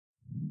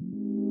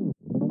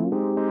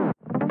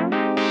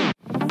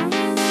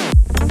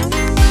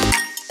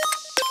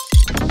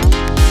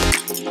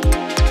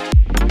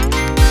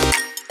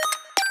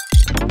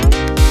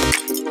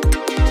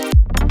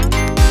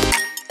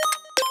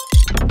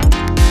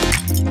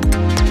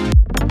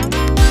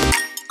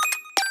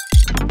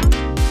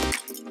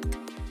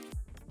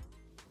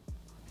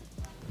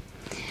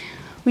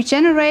We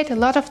generate a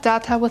lot of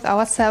data with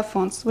our cell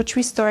phones, which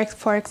we store,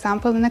 for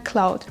example, in the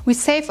cloud. We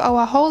save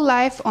our whole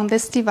life on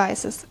these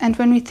devices, and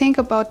when we think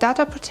about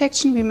data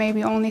protection, we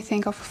maybe only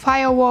think of a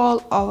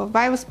firewall or a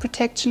virus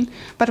protection,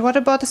 but what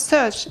about a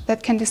surge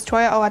that can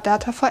destroy our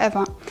data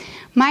forever?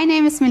 My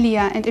name is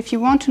Melia, and if you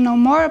want to know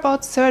more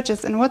about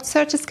surges and what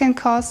surges can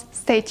cause,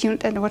 stay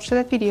tuned and watch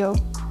that video.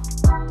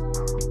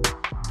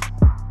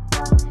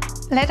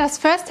 Let us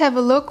first have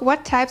a look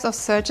what types of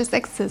surges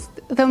exist.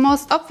 The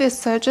most obvious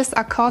surges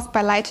are caused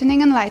by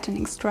lightning and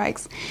lightning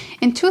strikes.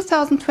 In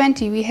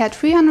 2020 we had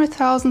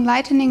 300,000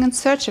 lightning and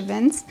surge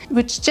events,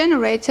 which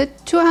generated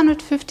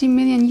 250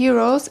 million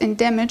euros in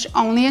damage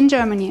only in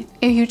Germany.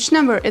 A huge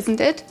number,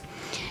 isn't it?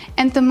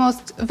 And the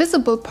most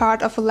visible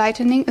part of a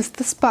lightning is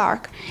the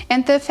spark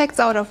and the effects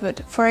out of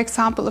it, for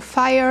example a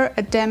fire,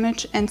 a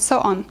damage and so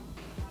on.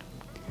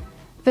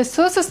 The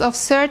sources of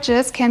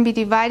surges can be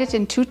divided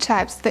in two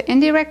types, the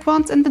indirect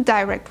ones and the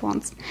direct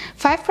ones.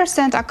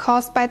 5% are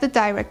caused by the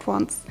direct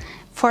ones,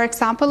 for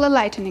example a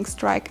lightning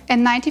strike,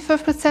 and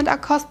 95% are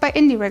caused by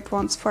indirect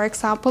ones, for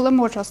example a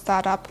motor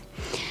startup.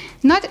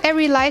 Not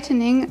every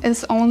lightning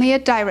is only a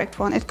direct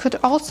one, it could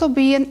also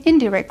be an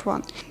indirect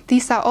one.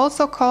 These are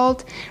also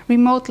called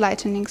remote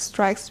lightning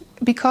strikes,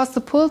 because the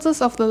pulses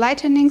of the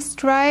lightning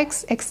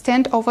strikes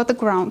extend over the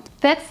ground.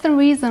 That's the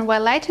reason why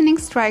lightning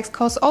strikes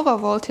cause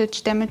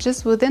overvoltage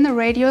damages within a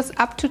radius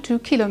up to 2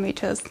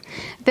 kilometers.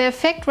 The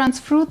effect runs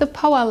through the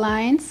power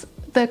lines,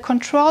 the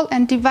control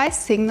and device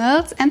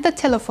signals and the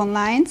telephone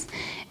lines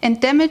and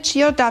damage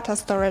your data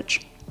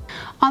storage.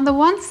 On the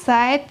one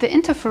side, the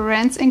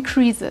interference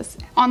increases.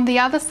 On the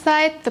other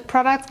side, the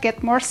products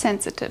get more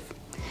sensitive.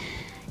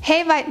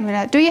 Hey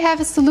Weidmüller, do you have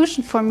a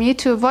solution for me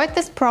to avoid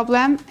this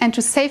problem and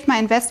to save my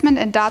investment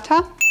and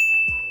data?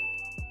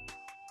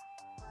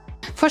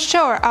 For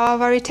sure, our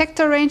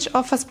VARITECTOR range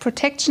offers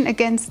protection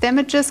against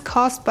damages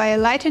caused by a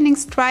lightning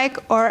strike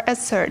or a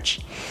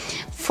surge,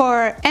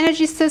 for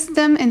energy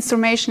system,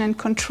 instrumentation and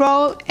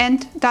control,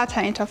 and data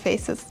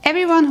interfaces.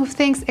 Everyone who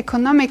thinks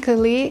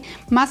economically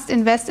must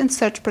invest in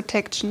surge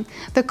protection.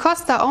 The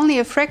costs are only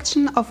a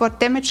fraction of what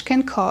damage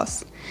can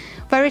cause.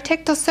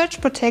 VARITECTOR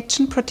Surge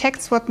Protection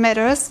protects what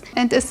matters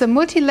and is a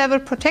multi-level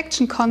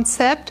protection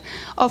concept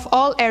of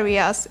all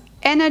areas: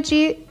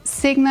 energy,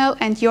 signal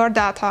and your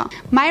data.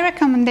 My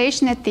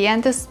recommendation at the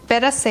end is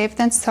better safe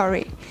than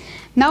sorry.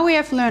 Now we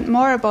have learned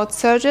more about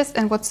surges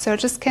and what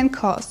surges can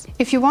cause.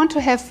 If you want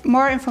to have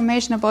more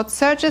information about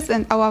surges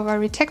and our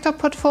VARITECTOR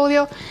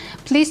portfolio,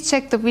 please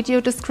check the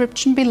video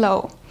description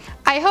below.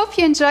 I hope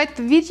you enjoyed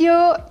the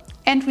video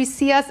and we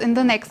see us in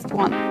the next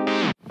one.